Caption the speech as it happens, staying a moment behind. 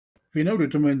We now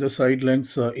determine the side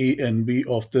lengths A and B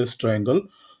of this triangle.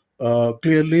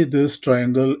 Clearly, this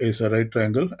triangle is a right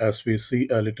triangle as we see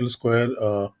a little square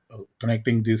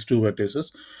connecting these two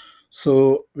vertices.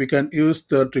 So we can use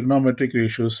the trigonometric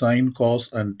ratio sine,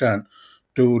 cos, and tan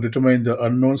to determine the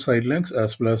unknown side lengths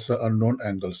as well as the unknown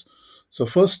angles. So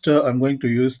first, I'm going to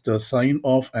use the sine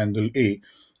of angle A.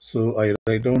 So I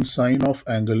write down sine of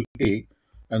angle A,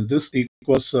 and this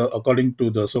equals, according to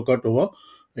the SOHCAHTOA,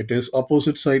 it is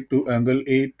opposite side to angle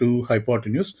A to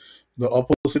hypotenuse. The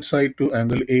opposite side to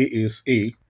angle A is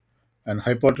A, and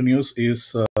hypotenuse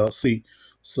is C.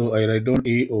 So I write down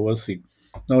A over C.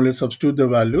 Now let's substitute the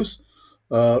values.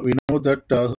 We know that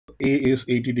A is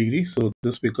 80 degree, so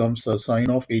this becomes a sine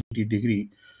of 80 degree.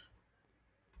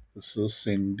 This is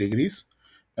in degrees,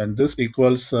 and this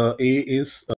equals A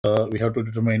is, we have to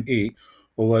determine A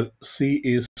over C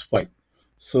is 5.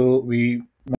 So we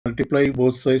multiply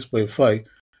both sides by 5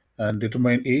 and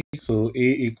determine A. So A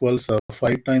equals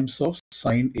 5 times of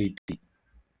sine 80.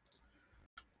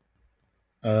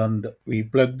 And we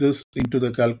plug this into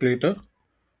the calculator,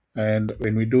 and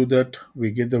when we do that,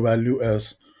 we get the value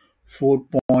as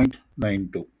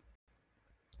 4.92.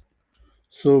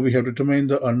 So we have determined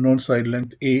the unknown side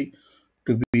length A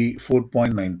to be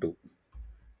 4.92.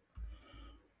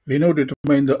 We now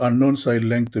determine the unknown side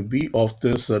length B of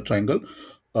this triangle.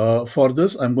 For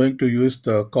this, I'm going to use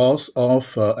the cos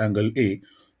of angle A.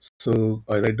 So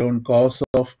I write down cos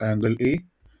of angle A,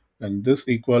 and this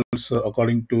equals,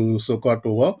 according to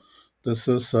SOHCAHTOA, this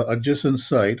is adjacent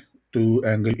side to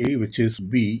angle A, which is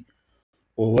B,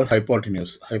 over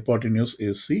hypotenuse. Hypotenuse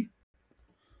is C.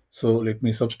 So let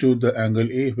me substitute the angle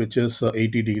A, which is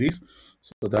 80 degrees.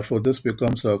 So therefore, this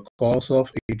becomes a cos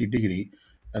of 80 degree,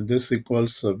 and this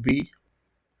equals B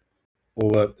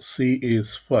over C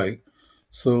is 5.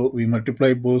 So we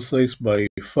multiply both sides by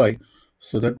 5,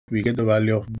 so that we get the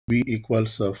value of B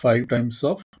equals 5 times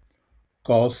of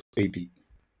cos 80.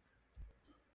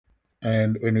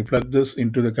 And when we plug this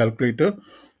into the calculator,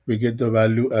 we get the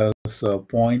value as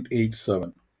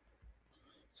 0.87.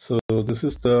 So this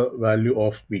is the value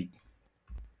of B.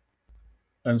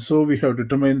 And so we have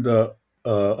determined the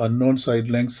unknown side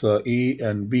lengths A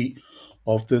and B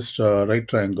of this right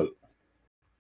triangle.